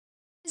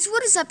So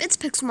what is up, it's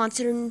Pixel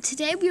Monster, and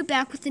today we're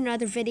back with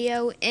another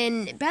video,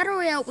 and Battle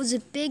Royale was a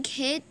big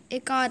hit.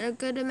 It got a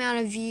good amount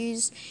of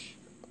views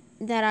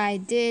that I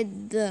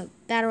did the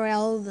Battle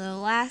Royale,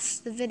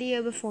 the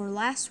video before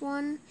last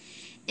one,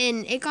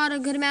 and it got a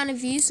good amount of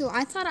views, so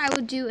I thought I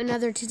would do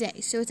another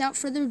today. So without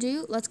further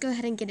ado, let's go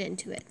ahead and get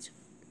into it.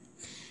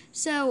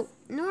 So,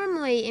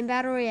 normally in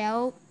Battle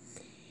Royale,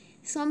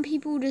 some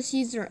people just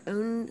use their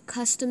own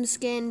custom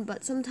skin,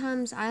 but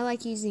sometimes I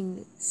like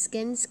using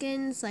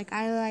skins. Like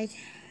I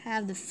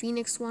have the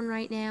Phoenix one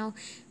right now,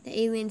 the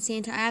Alien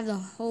Santa. I have the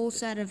whole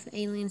set of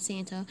Alien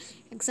Santa,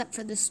 except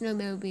for the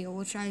Snowmobile,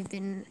 which I've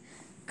been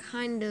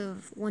kind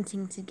of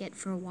wanting to get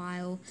for a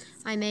while.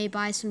 I may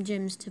buy some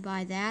gems to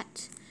buy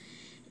that.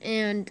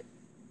 And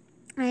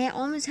I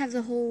almost have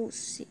the whole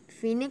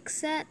Phoenix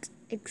set,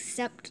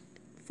 except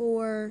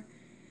for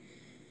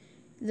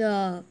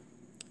the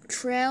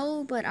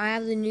trail, but I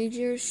have the New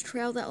Year's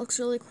trail that looks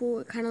really cool.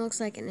 It kind of looks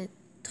like an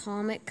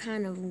atomic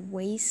kind of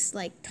waste,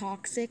 like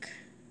toxic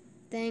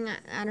thing.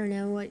 I don't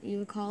know what you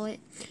would call it.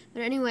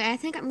 But anyway, I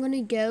think I'm going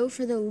to go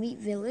for the Elite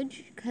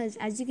Village, because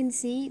as you can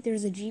see,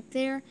 there's a Jeep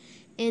there,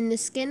 and the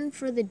skin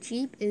for the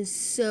Jeep is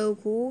so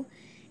cool,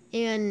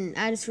 and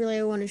I just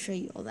really want to show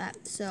you all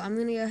that. So I'm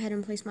going to go ahead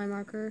and place my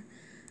marker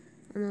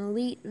on the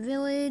Elite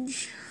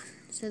Village,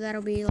 so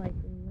that'll be like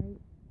right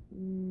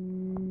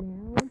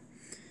now.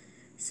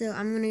 So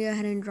I'm going to go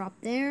ahead and drop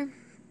there.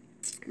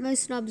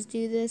 Most nubs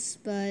do this,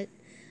 but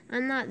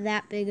I'm not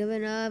that big of a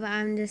nub.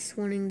 I'm just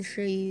wanting to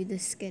show you the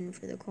skin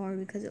for the car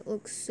because it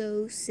looks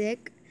so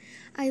sick.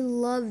 I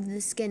love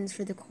the skins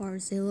for the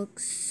cars. They look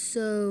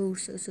so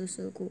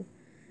cool.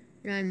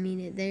 And I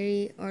mean it.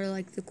 They are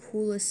like the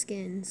coolest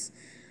skins.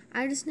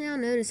 I just now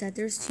noticed that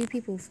there's 2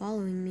 people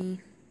following me.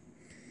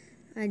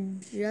 I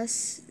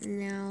just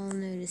now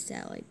noticed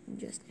that, like,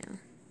 just now.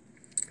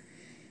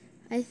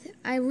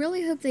 I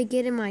really hope they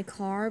get in my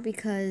car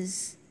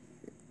because...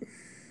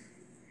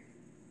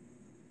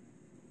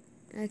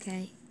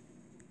 Okay.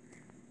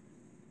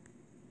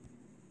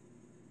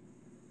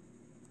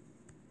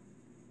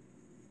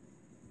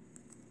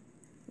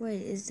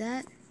 Wait, is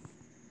that...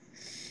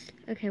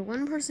 Okay,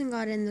 one person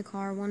got in the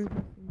car, one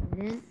person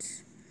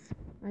didn't.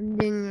 I'm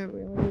doing a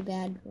really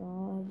bad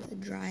job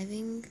at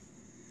driving.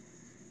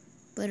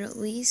 But at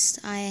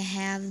least I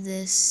have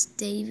this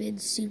David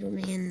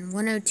Superman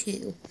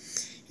 102.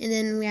 And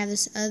then we have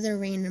this other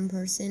random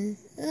person.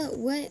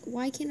 What?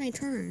 Why can't I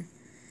turn?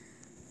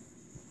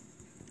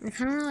 I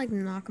kind of want to like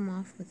knock him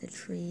off with a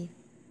tree.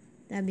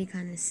 That'd be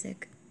kind of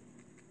sick.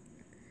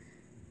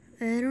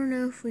 I don't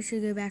know if we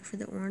should go back for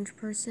the orange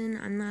person.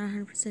 I'm not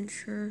 100%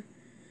 sure.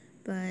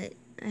 But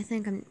I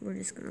think we're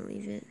just going to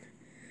leave it.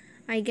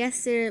 I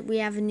guess we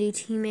have a new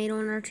teammate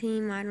on our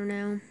team. I don't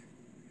know.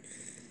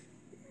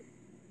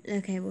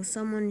 Okay, well,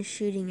 someone's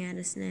shooting at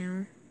us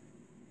now.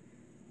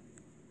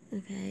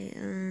 Okay,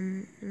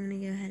 I'm gonna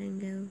go ahead and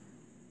go.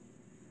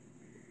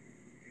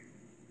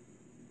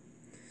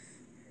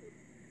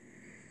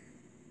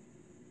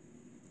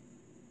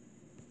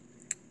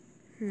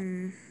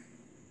 I'm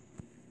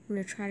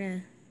gonna try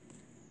to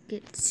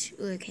get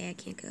okay, I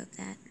can't go up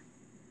that.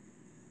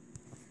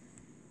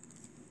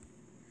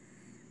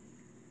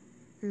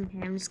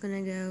 Okay, I'm just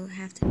gonna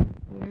have to go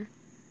here.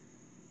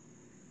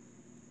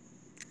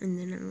 And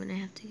then I'm gonna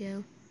have to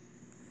go.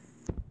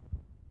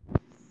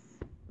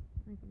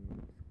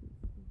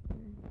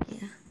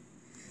 Yeah.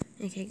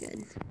 Okay,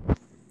 good.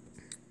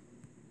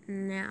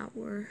 Now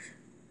we're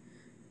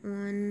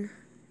on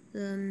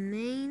the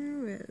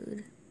main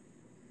road.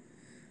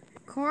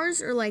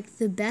 Cars are like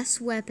the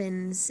best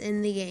weapons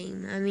in the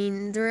game. I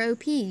mean, they're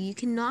OP. You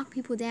can knock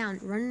people down,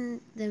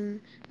 run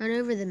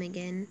over them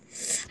again.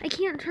 I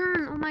can't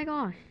turn. Oh my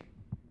gosh.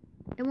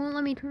 It won't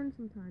let me turn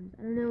sometimes.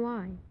 I don't know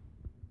why.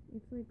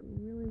 It's like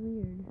really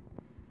weird.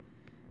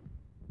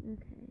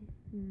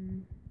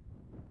 Okay.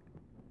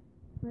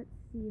 Let's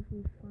see if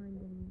we find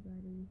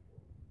anybody.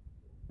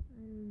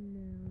 I don't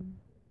know.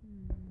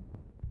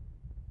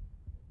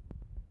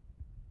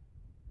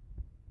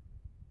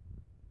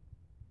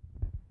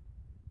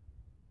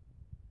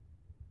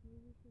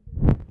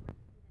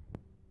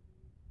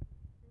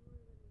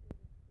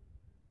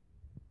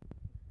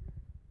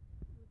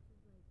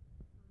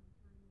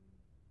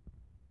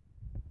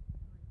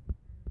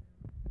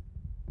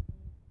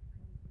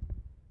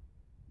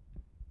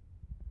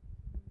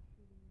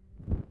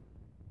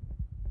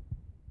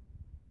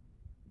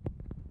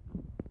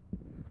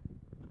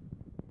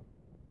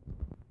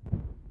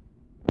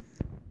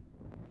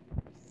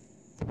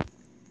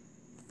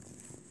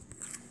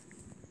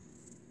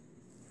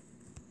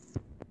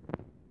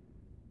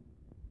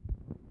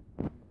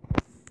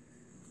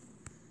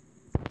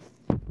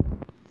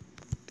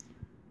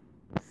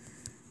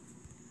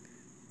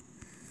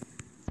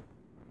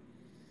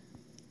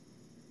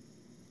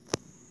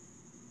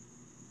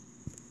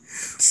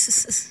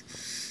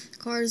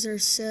 Cars are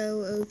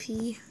so OP.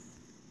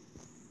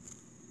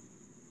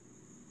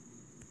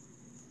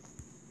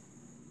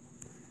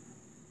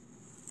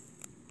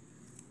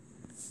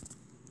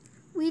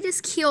 We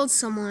just killed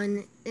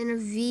someone in a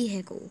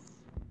vehicle.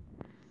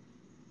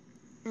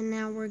 And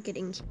now we're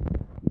getting...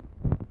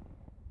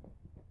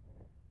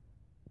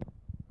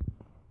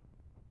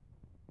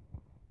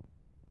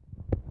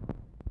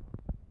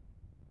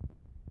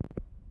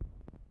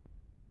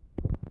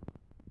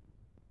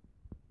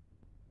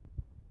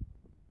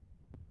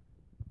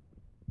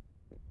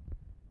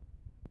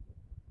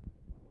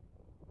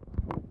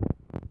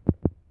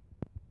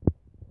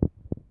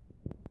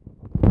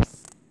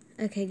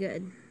 Okay,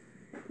 good.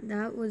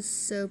 That was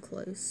so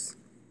close.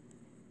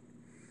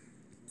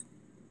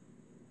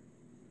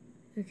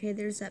 Okay,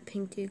 there's that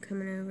pink dude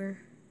coming over.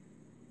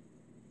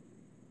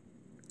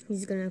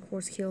 He's gonna, of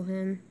course, kill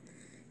him.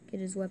 Get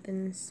his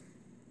weapons.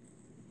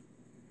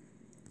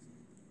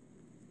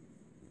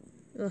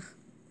 Ugh.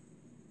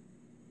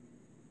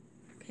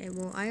 Okay,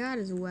 well, I got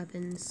his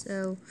weapons,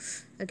 so...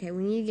 Okay,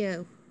 we need to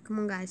go. Come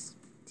on, guys.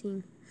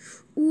 Team.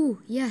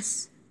 Ooh,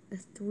 yes! A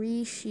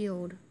 3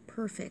 shield.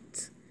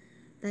 Perfect.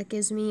 That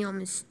gives me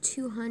almost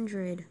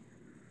 200.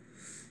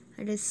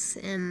 I just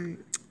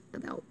am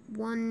about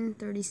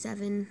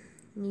 137.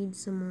 Need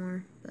some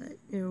more, but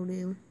it'll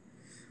do.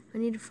 I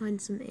need to find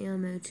some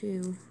ammo,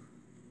 too.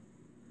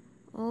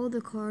 All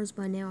the cars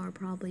by now are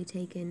probably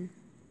taken.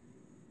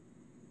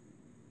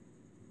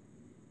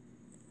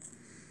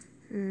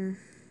 No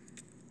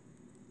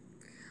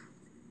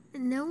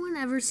one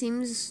ever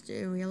seems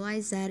to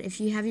realize that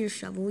if you have your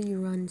shovel, you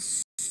run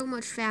so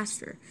much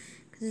faster.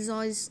 Because there's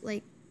always,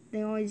 like,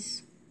 they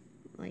always,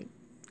 like,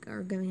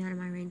 are going out of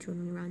my range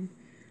when we run.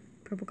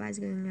 Purple guy's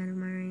going out of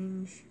my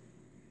range.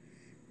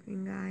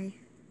 Green guy.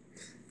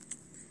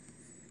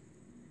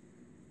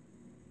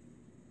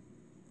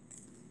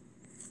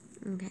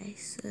 Okay,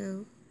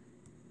 so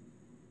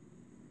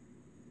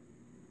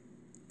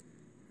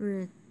I'm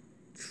gonna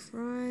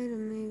try to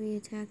maybe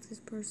attack this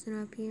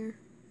person up here.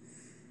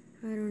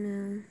 I don't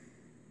know.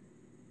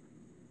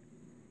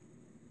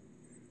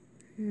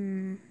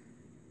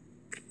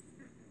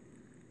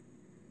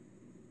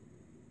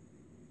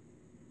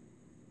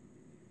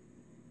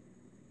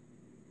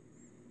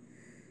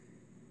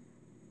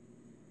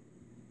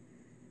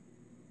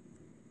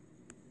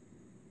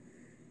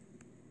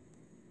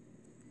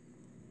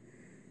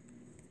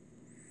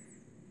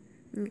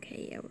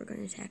 Okay, yeah, we're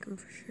gonna attack him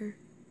for sure.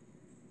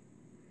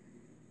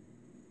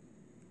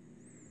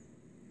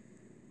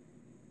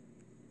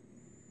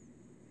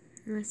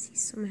 Unless he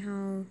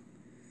somehow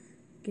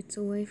gets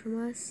away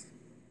from us.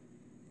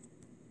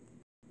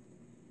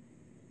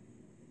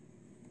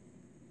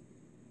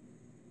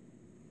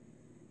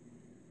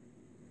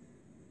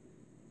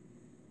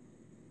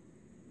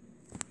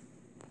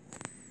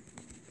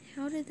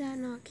 How did that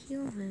not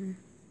kill him?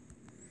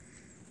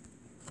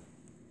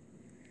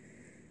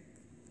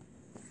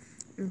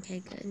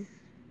 Okay, good.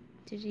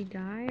 Did he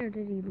die or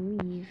did he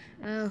leave?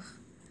 Ugh.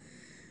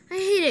 I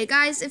hate it,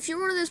 guys. If you're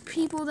one of those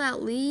people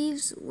that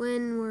leaves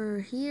when we're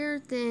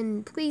here,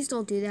 then please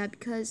don't do that,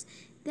 because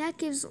that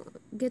gets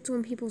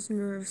on people's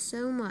nerves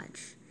so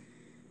much.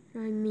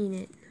 And I mean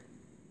it.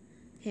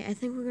 Okay, I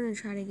think we're gonna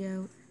try to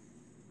go.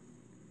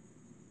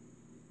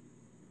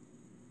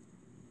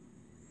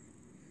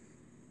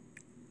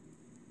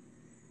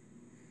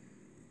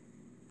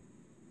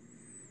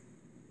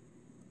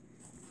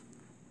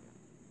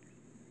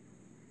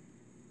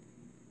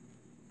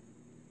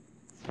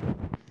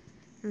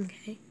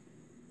 Okay.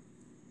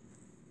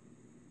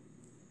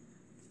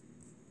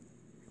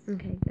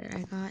 Okay, good.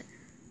 I got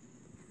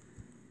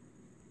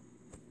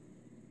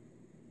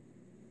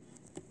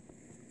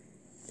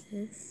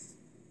this.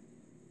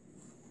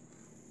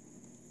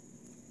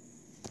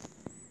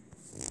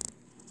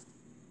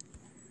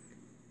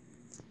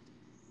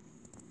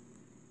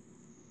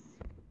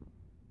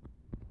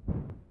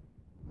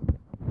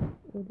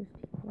 Oh, there's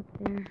people up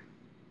there.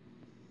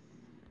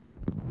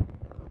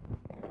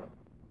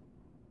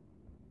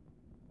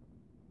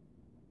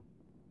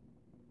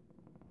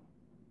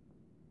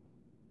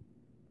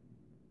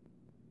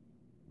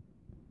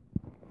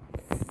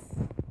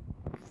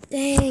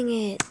 Dang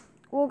it.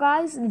 Well,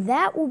 guys,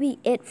 that will be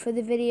it for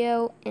the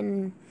video,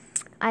 and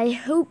I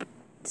hope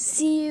to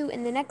see you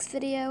in the next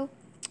video.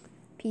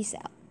 Peace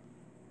out.